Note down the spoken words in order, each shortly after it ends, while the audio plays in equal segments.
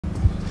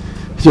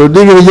Jo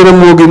Odinga ni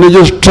Jaramogi ne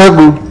jo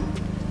struggle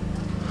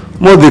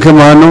modhi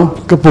kamano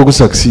kapok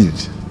succeed.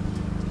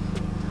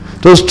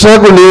 To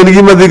struggle ni en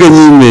gima dhi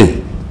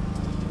nyime.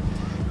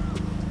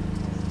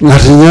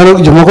 Ng'ato nyalo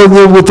jomoko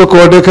wuotho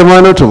kode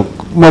kamano to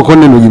moko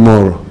neno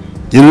gimoro.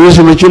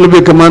 Generation machielo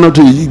be kamano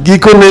to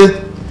gikone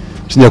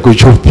nyaka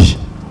ochopi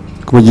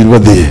kuma ji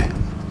wadhiye.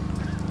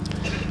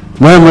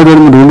 Maya madwaro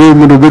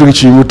mondo obed gi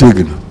chuny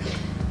motegno.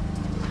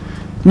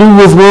 Ni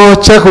wuoth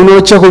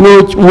mochako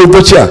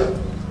wuotho cha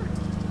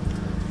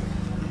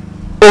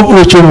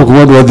obiro chopo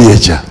kuma dwa dhiye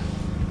cha.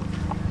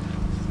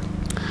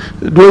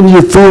 Dwa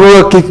ni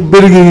thuolo kik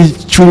bed gi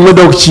chuny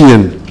madok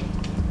chien.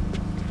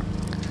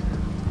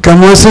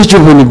 Kama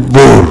wasechopo ni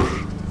bor.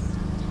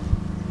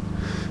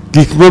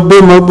 Gik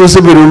mabe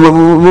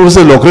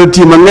moselokre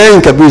tie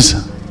mang'eny kabisa.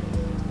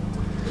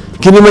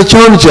 Kinde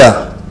machon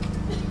cha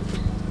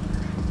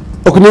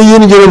ok ne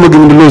yien Jaramogi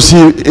mondo losi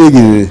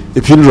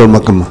e funeral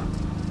makama.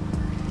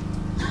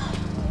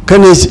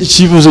 Kane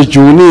chief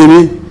osechung'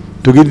 ni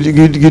to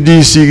gi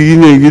DC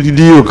gi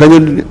dio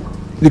kanyo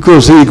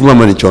nikoro seik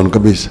mama ni chon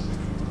kabisa.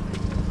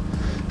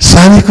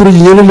 Sani koro ji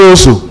nyalo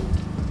loso.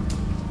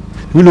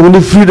 Miluongo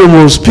ni freedom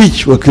of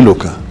speech wakelo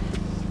ka.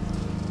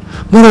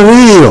 Mar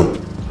ariyo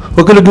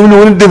wakelo gima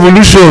iluongo ni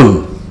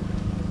devolution.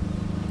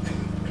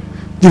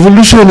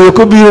 Devolution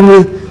ok obiro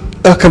ni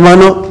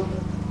kamano,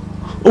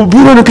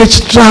 obiro nikech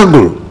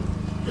struggle.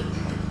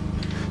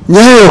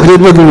 Nyayo ok ne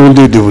dwa gima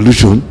iluongo ni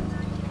devolution.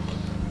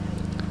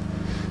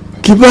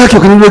 Kibaki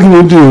ok ne dwa gima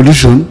iluongo ni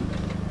devolution.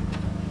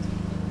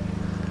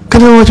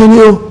 Kana wacho ni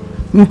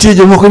nitie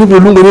jomoko ni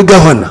iluongo ni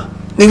governor.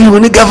 Niluongo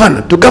ni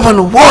governor. To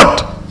governor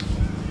what?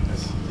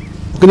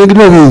 Kene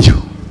gidwa winjo.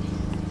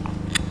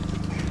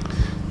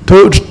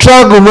 To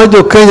struggle ma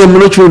jo Kenya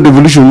manochuno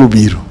devolution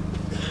mobiro.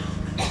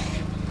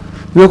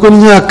 Nyako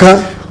nyaka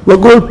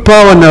wagol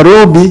power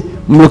Nairobi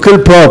mokel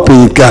power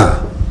piny ka.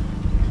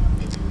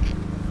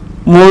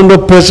 Mondo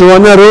pesa wa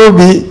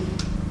Nairobi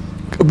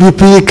bi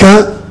piny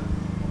ka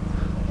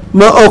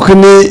ma ok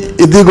ni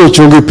idhigo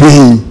chonge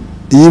piny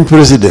in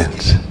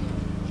president.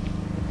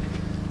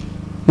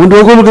 Mondo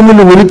wagol gima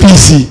iluongo ni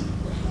PC,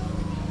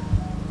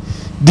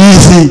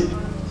 DC,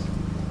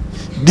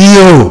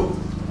 Dio.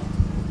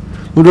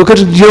 Mondo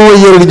kata Dio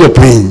wayiero gi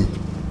jopiny.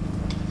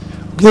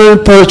 Gino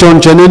paro chon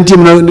chane nitie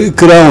mana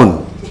crown.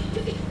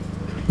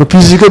 Ma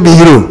PC ka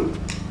biro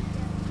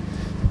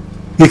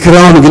gi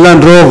crown gi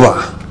Land Rover.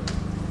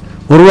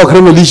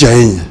 Orwakre malich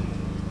ahinya.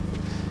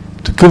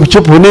 To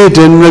kochopo ne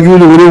ten na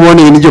giluongo ni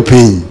warning ni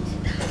jopiny.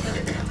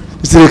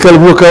 Sirikal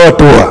biro kawo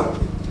atua.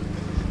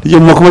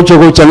 Jomoko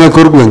machoko chang'a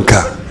kor gweng'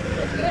 ka.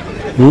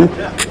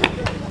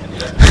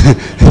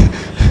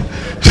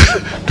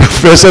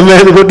 Pesa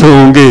men go to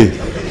onge.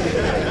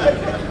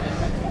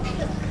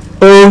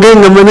 Onge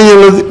ng'ama ne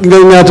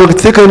nyalo ng'ato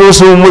thika no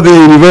somo the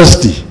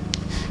university.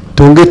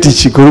 To onge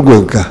tich kor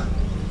gweng' ka.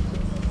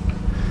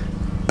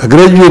 A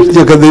graduate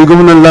nyaka dhi go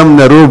mana lam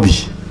Nairobi.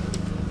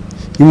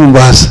 Gi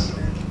Mombasa.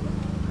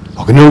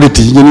 Ok ne onge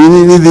tich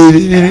ni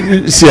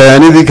dhi Siaya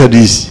ni dhi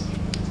Kadisi.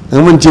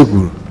 Ng'ama nitie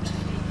kuro.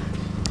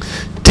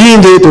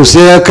 Tinde to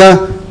Siaya ka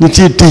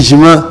nitie tich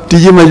ma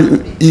tije ma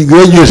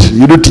graduate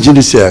yudo tich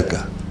ni Siaya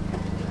ka.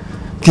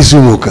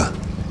 Kisumu ka.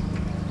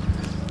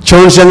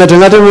 Chon ng'ato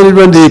mane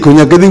dwa ndiko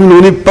nyaka dhi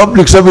miluongo ni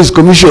Public Service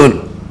Commission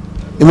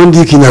ema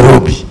ndiki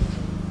Nairobi.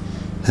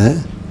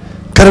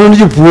 Kata mana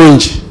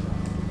jopuonj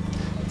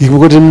gik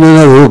moko tim na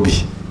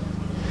Nairobi.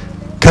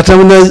 Kata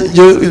mana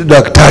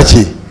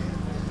daktachi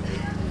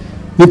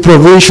ni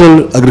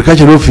Provincial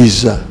Agriculture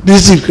Officer,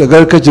 District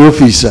Agriculture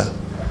Officer,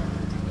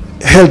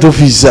 Health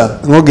Officer,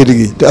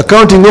 to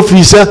Accounting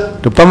Officer,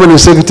 to Permanent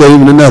Secretary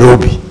in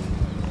Nairobi.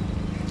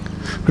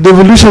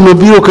 Devolution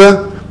obiro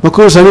ka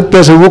makoro sani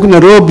pesa wuok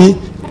Nairobi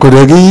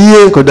koda gi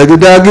yie koda gi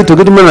dagi to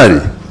gitu manari.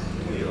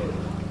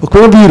 Ok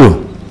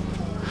obiro.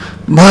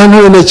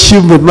 Mano en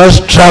achievement mar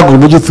struggle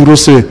ma jothuro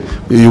se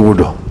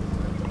yudo.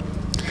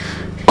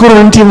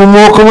 Koro nitie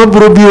mamoko ma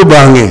biro biro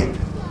bang'e.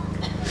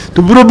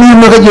 To biro biro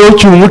maka jo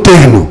ochung'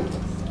 motegno.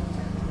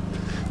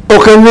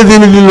 Ok en ni dhi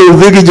ni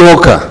lodhi gi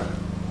joka.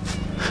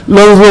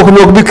 Lodhruok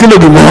no ok bi kelo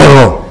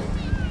gimoro.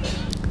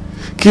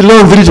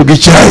 Kilodhri to gi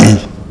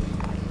chai.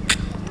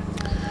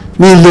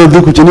 Ni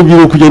lodhi kucha ni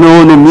biro kucha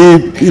no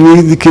ni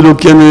kilo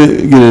kiane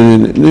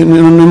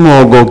ni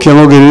mogo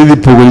kiamo gini ni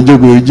pogo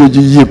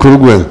ji kor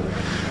gweng'.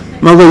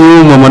 Mago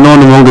yuma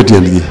manoni monge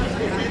tiendgi.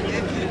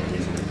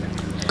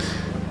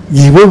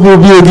 Gibo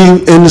biro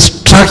gi en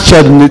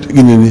structured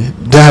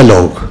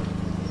dialogue.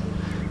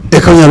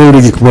 Eka nyalo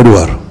ri gik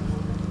modwaro.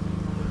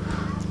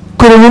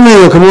 Koro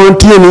momiyo kama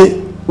wantie ni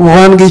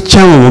wan gi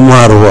chama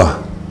marwa.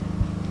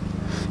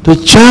 To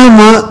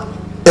chama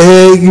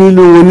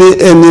giluongo ni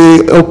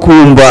en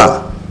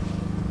okumba.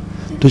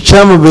 To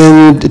chama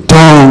ben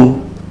tong.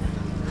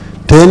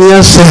 To en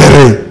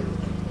yasere.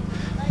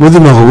 Modhi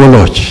mako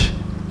goloch.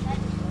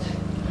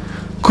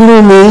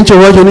 Koro mincho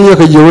wacho ni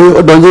nyaka jowe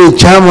odonje e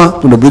chama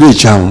mondo obed e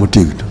chama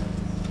motegno.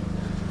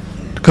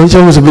 Ka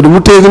chama osebedo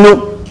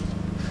motegno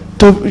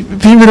to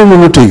piny biro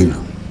motegno.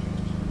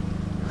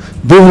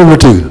 Biro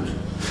motegno.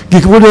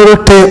 gik modwaro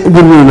te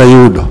ubiro na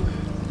yudo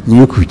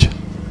nyime kucha.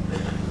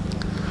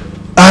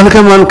 An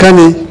kaman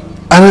kani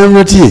an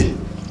natie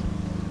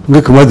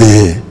nge kuma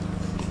dhi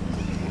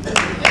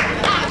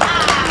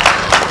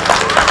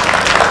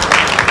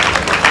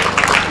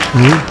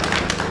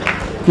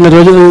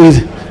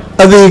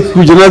adi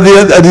kuja adi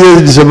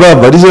Addis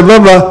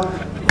Ababa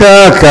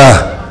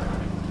kaka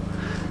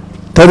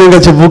taringa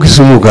chapo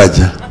Kisumu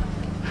kacha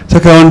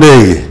saka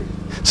ondege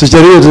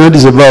sichario tena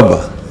Addis Ababa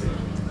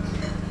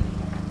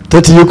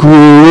tati yuku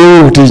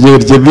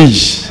tijje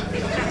beach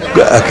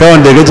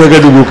akaonde gacha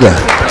kaduka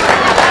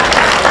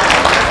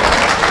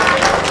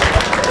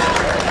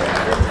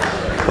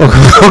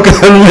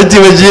okamati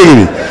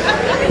majini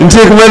ntie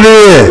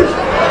kumadiye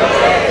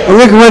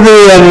onge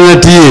kumadiye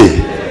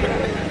anatie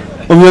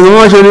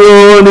omyangomacho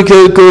ni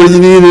ko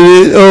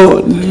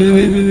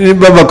ni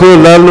baba ko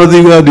lalo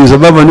dinga Addis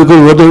Ababa ni ko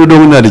wodo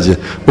dongnadije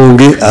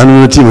onge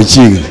anatie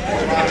machigi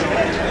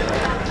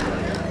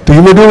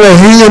Tumedunga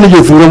hiya ni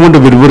jofura mondo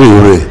bedbore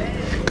yore.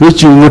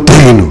 Kichi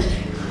motegno.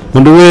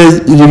 Mondo we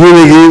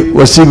yigiregi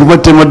wasigu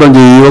matema donjo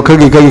yo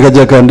kagi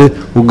kaja kande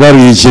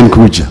ugari yichen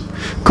kucha.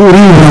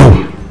 Kuriwo.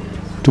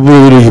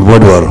 Tubure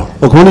gibodwaro.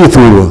 Okoni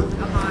thuro.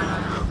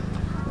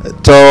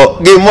 To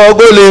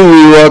gimogoli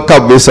wiwa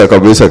kabisa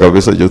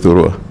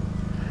jothuro.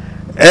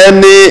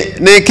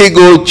 Ni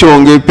kigo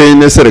chonge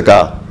pene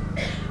serikal.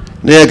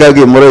 Ni eka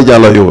gimore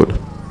jalo yudo.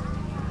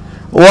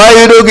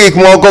 Wayudo gik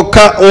moko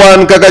ka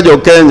wan kaka jo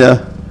Kenya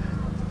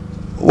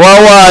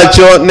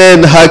wawacho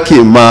nen haki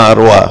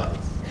marwa.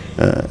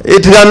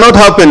 It cannot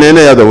happen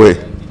any other way.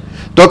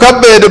 To ka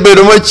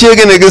bedo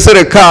machiegni gi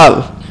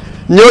sirikal,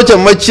 nyocha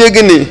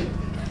machiegni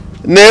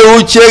ne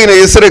uchiegni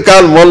gi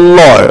sirikal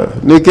moloyo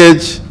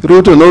nikech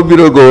Ruto no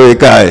biro gowe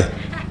kae.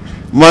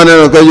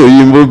 Maneno ka jo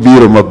yimbo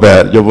biro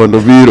maber, jo bondo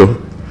biro.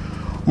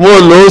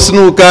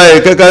 Molosnu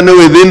kae kaka ne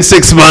within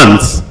 6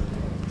 months.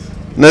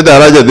 Ne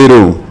daraja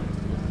dhiru.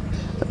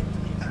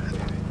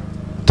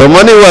 To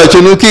mani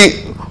wacho nuki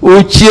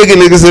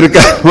uchiegni gi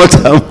sirikal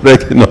matamre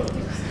kino.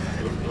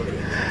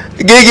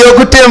 Gigi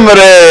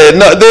okutimre.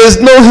 No, there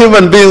is no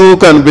human being who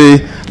can be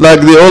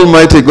like the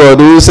Almighty God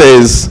who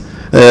says,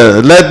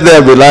 let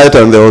there be light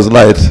and there was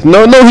light.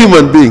 No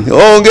human being.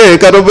 Onge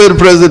katobed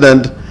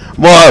president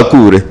moa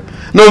kure.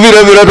 No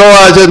vira to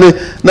wacho ni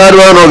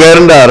nadwa no ger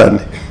ndara ni.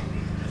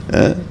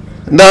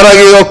 Ndara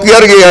gi ok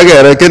ger gi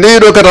agere kendo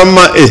yudo kata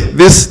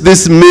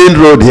this main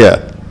road here.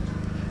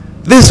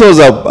 This was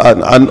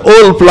an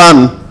old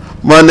plan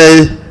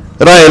mane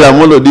RAILA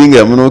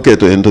ODINGA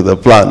monoketo into the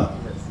plan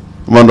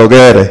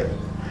mondogere.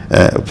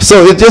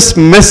 So it's just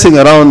messing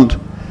around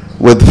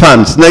with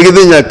funds.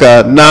 Negidhi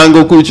nyaka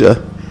nango kucha,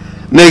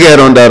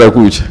 negero ndara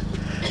kucha.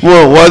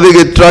 Mo wadhi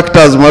gi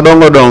tractors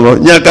madongo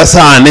nyaka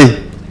sani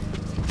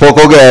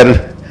poko ger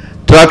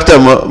tractor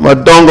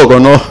madongo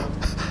kono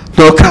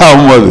no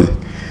kamodhi.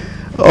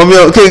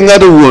 Omiyo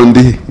king'ado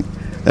wuondi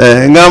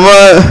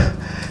ng'ama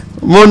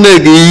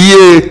monegi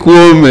yie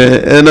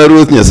kuome en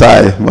Ruoth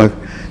Nyasaye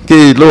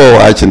ki luwo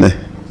wachne.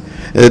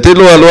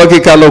 Tiluwo luwa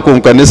kikalo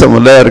kuom kanisa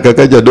maler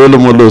kaka jadolo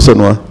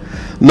molosonwa.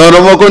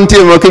 Nono moko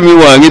nitie ma kimi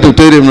wang'i to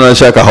teri mana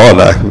shaka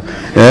hola.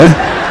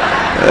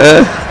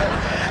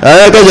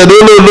 Ka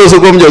jadolo loso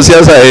kuom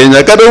josiasa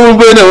ahinya kata un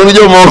bende un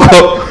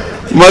jomoko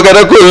ma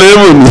kata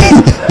kolemoni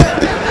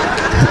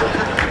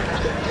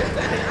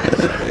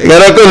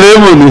kata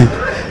kolemoni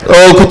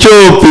ok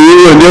chopi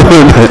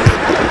wuonde.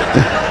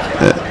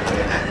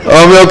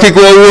 Omiyo kik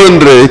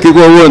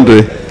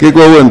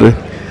wawuondre.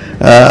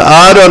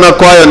 Adwana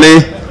kwayo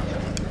ni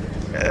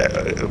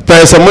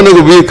pesa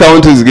monego bi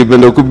counties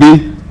gibendo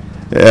kubi.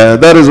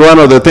 That is one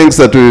of the things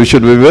that we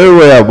should be very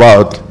aware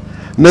about.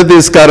 Not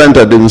this current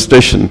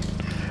administration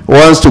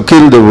wants to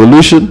kill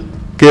devolution.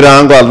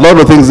 Kirango, a lot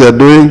of things they are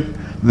doing,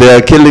 they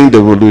are killing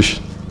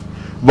devolution.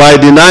 By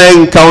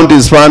denying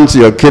counties funds,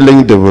 you are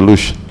killing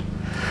devolution.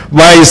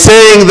 By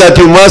saying that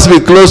you must be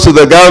close to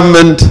the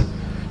government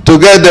to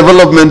get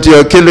development, you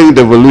are killing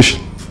devolution.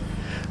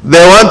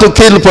 They want to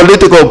kill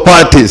political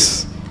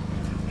parties.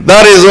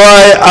 That is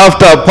why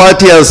after a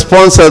party has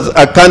sponsored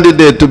a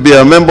candidate to be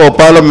a member of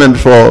parliament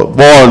for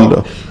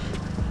bond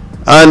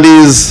and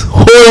is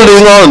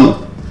holding on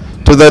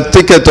to the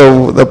ticket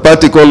of the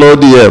party called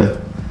ODM,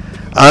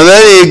 and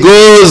then he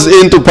goes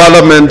into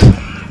parliament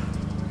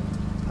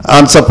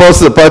and supports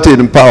the party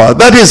in power,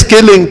 that is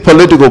killing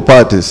political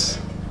parties.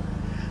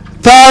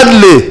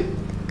 Thirdly,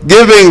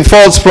 giving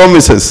false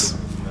promises.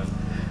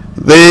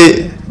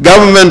 The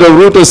government of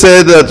Ruto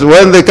said that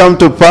when they come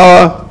to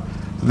power,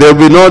 there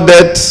will be no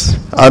debts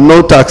and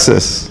no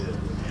taxes.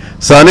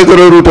 Sani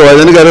koro Ruto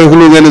wajani kare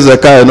kulungeni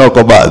zakaya no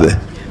kobade.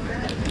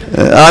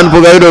 An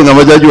pogaido nga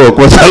majaju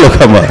kwa chalo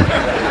kama.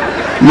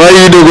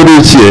 Maido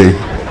kuduchie.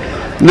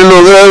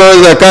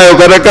 Nilungeni zakaya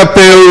kare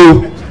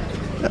kapeu.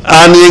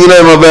 An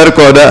yingna maber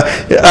koda.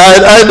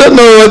 I don't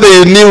know whether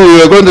you knew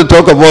we were going to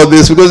talk about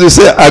this because you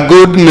say a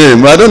good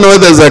name. I don't know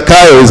whether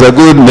Zakayo is a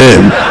good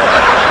name.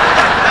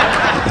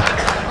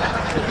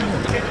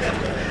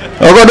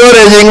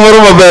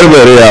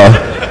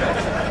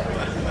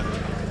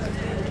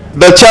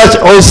 The church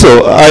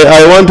also,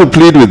 I want to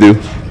plead with you.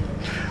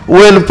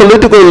 When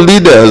political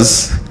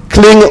leaders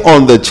cling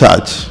on the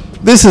church,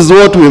 this is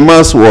what we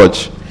must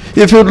watch.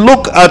 If you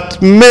look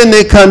at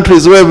many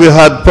countries where we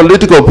had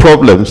political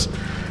problems,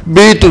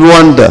 be it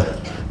Rwanda,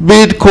 be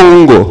it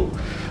Congo,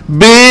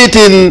 be it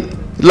in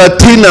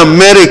Latin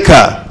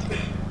America,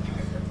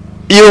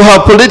 you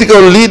have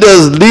political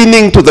leaders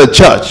leaning to the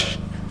church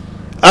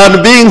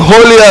and being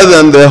holier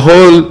than the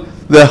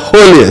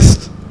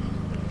holiest.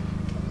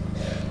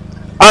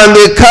 And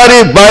they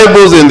carry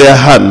Bibles in their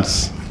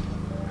hands.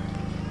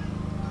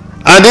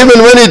 And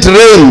even when it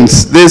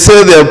rains, they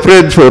say they have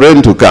prayed for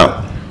rain to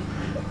come.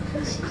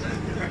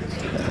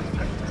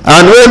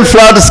 And when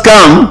floods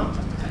come,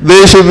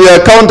 there should be a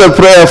counter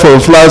prayer for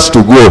floods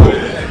to go.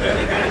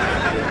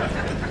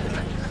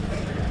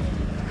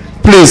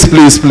 Please,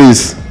 please,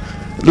 please,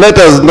 let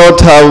us not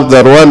have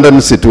the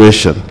Rwandan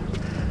situation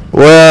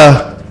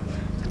where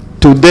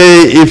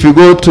today if you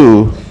go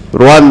to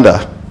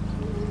Rwanda,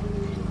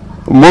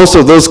 most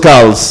of those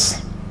cows,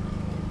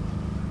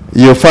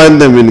 you find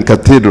them in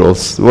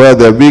cathedrals where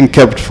they're being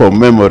kept for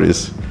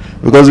memories,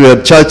 because we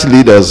had church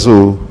leaders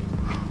who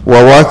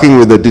were working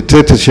with the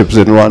dictatorships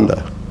in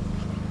Rwanda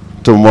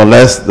to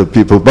molest the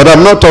people. But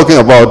I'm not talking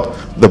about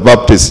the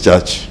Baptist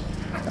church.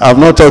 I'm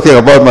not talking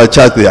about my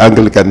church, the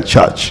Anglican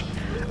church.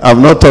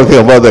 I'm not talking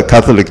about the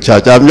Catholic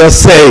church. I'm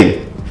just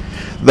saying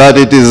that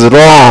it is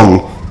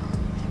wrong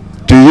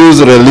to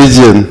use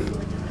religion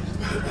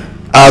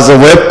as a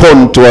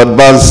weapon to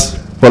advance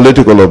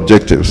political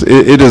objectives.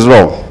 It is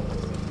wrong.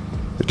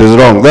 It is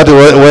wrong. That is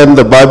when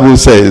the Bible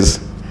says,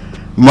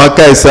 Ma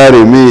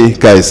Kaisari, mi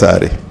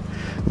Kaisari.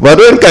 But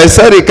when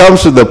Kaisari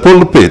comes to the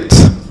pulpit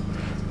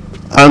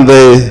and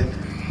the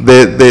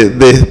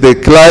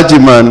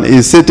clergyman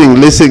is sitting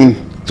listening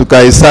to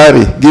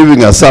Kaisari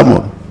giving a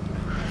sermon,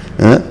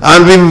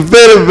 and be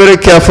very, very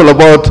careful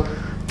about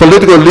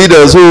political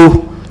leaders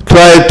who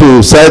try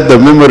to cite the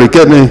memory.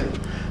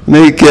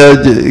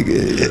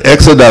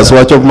 Exodus,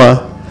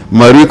 wachoma,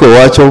 Mariko,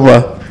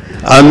 wachoma,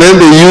 and then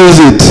they use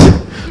it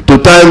to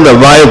time the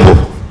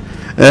Bible.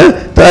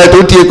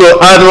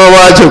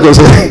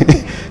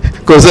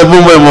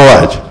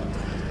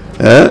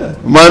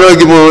 Mano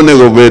gimo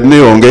nego bed ni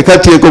onge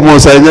katieko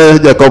mosanya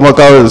jakoma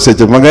kawo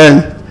seche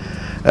mang'eny.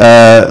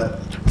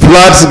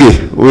 Floods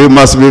gi, we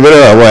must be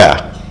very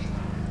aware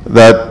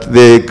that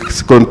they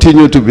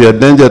continue to be a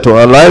danger to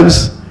our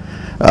lives.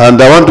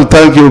 And I want to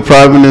thank you,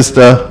 Prime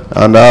Minister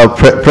and our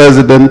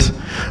President,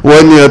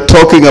 when you are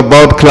talking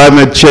about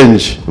climate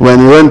change, when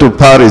you went to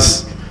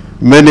Paris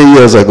many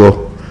years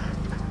ago.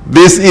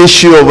 This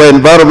issue of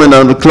environment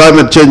and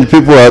climate change,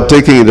 people are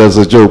taking it as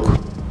a joke.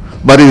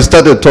 But you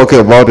started talking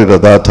about it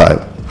at that time.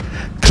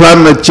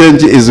 Climate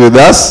change is with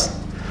us.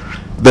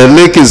 The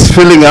lake is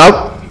filling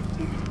up.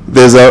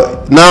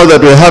 Now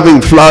that we're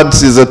having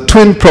floods, is a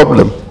twin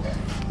problem.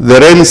 The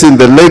rains in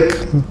the Lake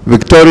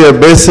Victoria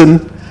Basin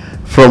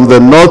from the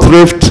North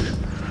Rift,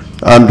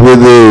 and with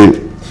the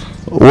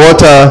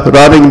water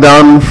running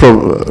down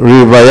from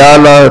River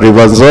Yala,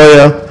 River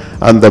Nzoia,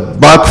 and the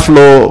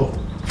backflow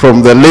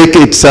from the lake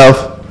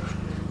itself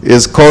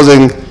is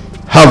causing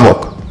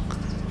havoc.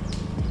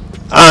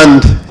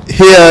 And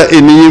here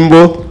in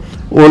Yimbo,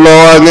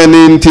 ulo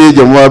angeni nti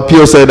jomo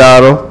pio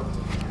sedaro,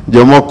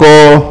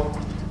 jomoko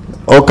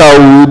oka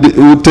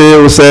ute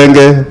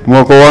usenge,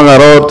 moko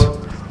wangarot,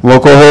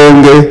 moko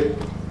honge,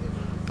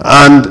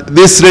 and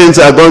these rains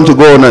are going to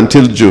go on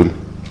until June.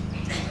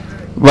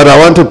 But I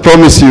want to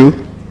promise you,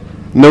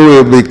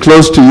 we'll be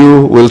close to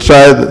you, we'll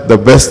try the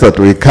best that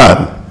we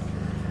can.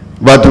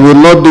 But we will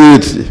not do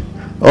it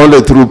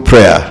only through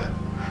prayer.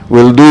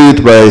 We'll do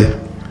it by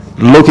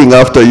looking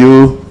after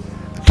you,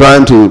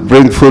 trying to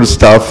bring food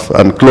stuff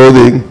and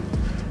clothing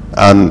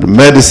and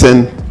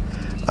medicine.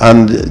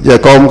 And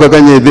jakom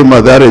kakanye di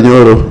madare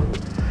nyoro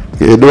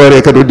ke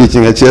duare ka dudi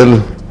chinga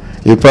chel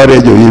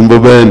ipare jo Yimbo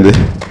bende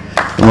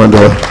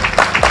mondo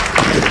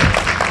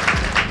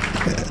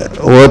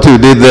what you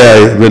did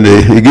there when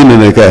igine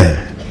ne kai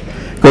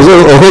because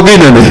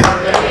ogine ne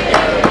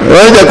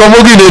jakom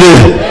ogine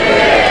ne.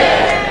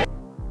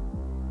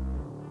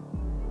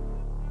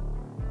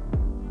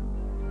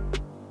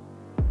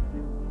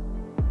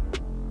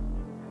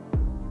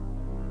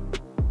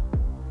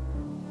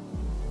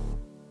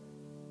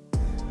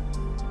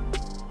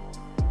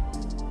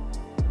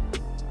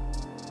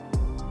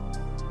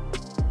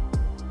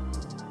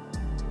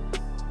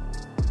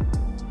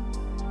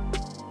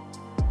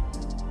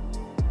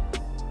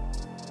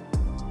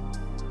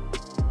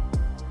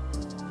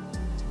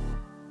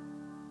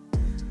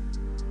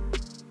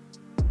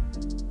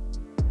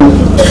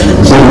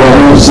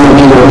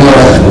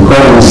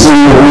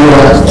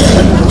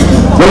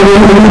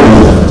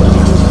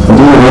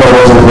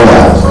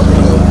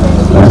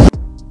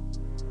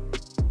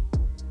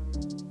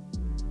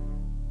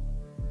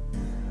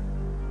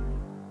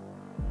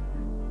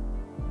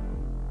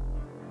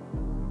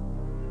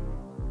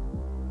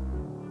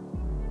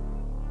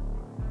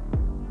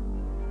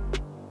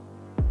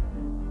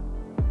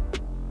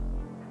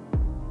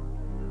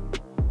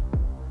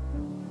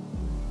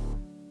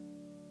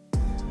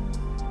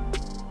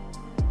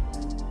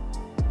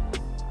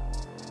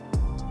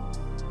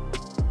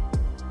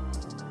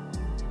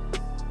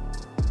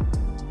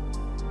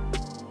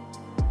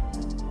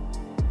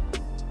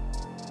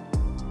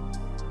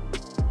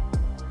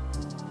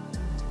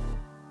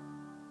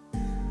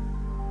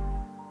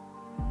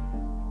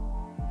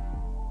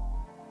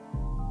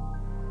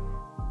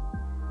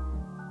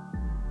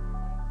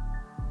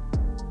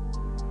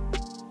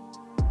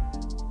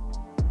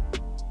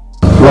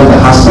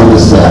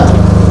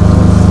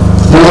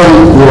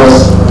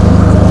 was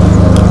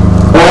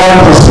all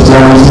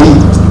hospitality,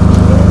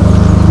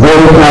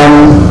 welcome,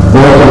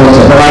 welcome,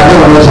 but I've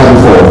never met her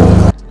before.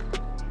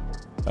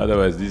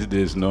 Otherwise these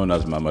days known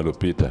as Mama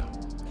Lupita.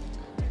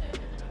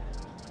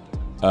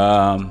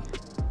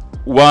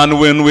 One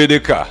win with the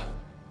car.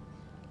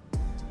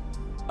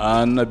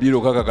 And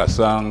Nabiro Kaka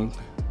sang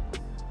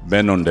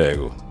Ben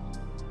Ondego.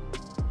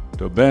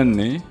 To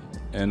Benny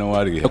and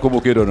Wari.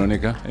 Kobokedo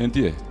Nonika,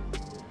 entie.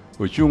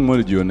 Uchung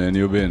Moljone and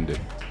Yobende.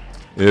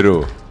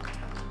 Ero.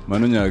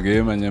 Manunya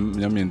game and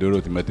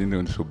Yamindoro Timatin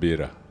and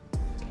Subira.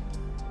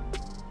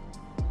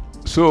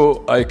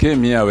 So I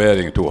came here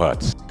wearing two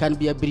hats. Can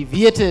be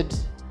abbreviated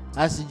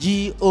as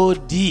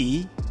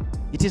G-O-D.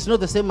 It is not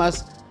the same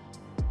as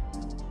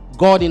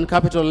God in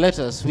capital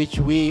letters, which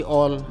we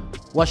all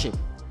worship.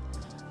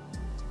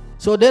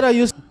 So there are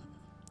used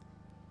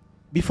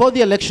before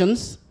the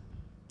elections,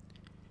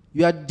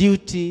 your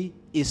duty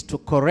is to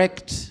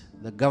correct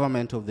the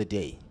government of the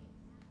day.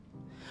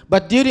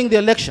 But during the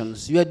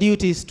elections, your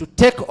duty is to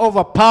take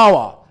over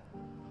power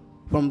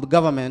from the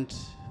government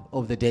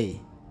of the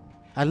day.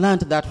 I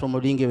learned that from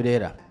Odinga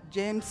Odera.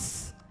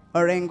 James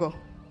Orengo,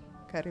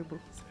 karibu.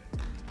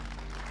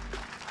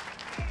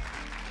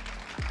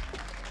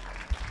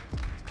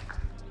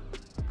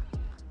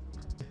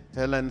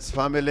 Helen's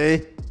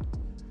family,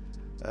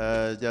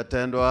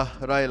 Jatendwa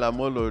RAILA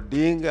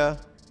Odinga,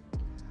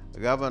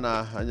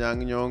 Governor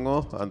Anyang'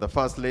 Nyong'o, and the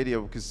First Lady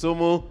of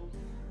Kisumu,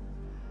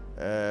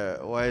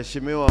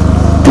 waheshimiwa.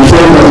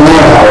 Before the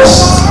mayor house,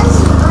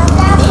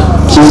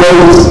 she said,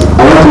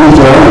 I want to meet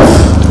your wife,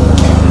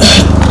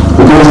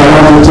 because I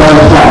want to tell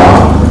her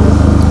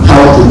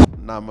how to.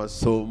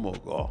 Namasomo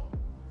go.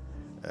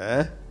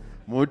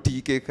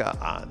 Mutike ka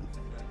an.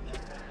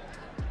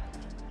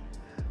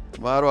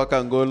 Marwa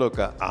kangolo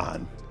ka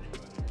an.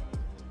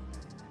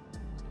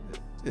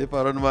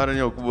 Iparon mara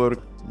nyokubor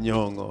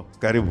Nyong'o.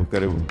 Karibu,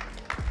 karibu.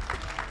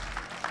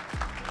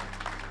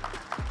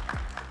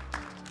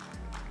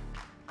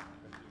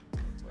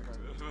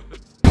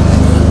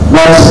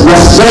 But the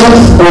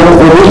strength of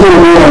the original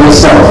mayor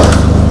itself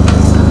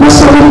must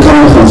have been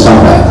coming from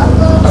somewhere.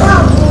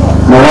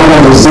 No wonder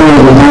they say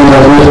behind a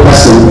real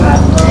person,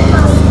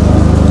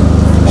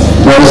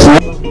 there is no.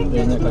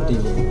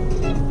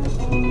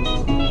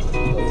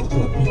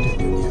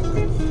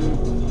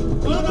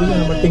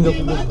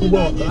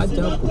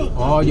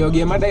 Oh, jogi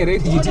ema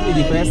direct jitini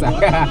di pesa.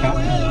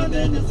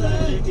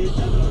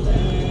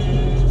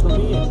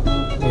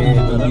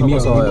 Gimio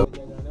soyo.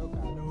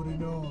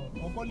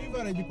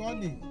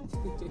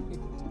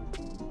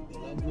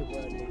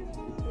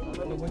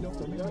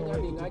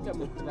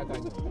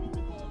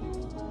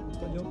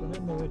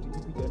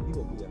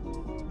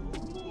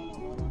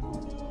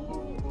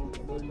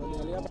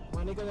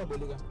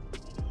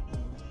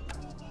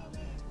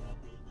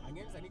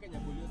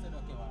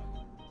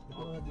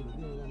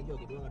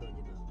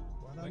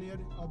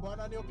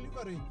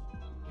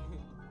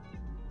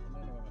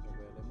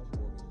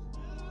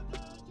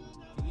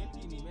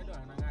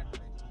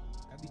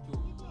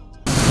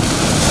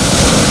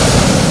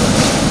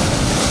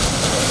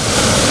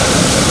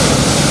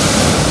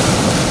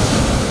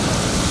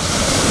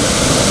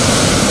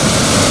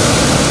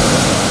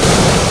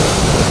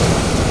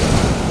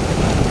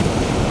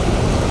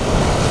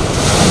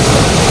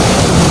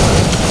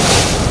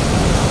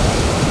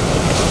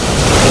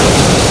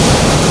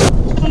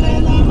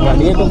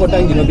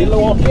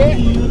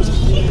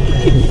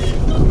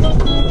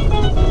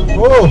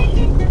 Oh,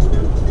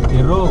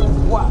 hero,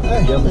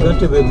 jam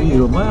kerja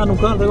bebiru, mana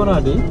nukan rego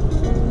nadi?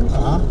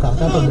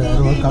 Kakak tu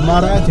beru,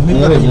 kamera cumi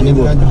ni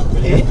bu.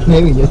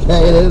 Ni je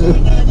saya.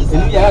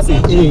 Ini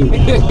asing.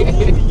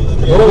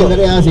 Hero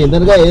kita asing,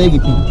 terus gaya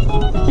gitu.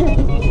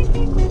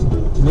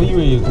 Ni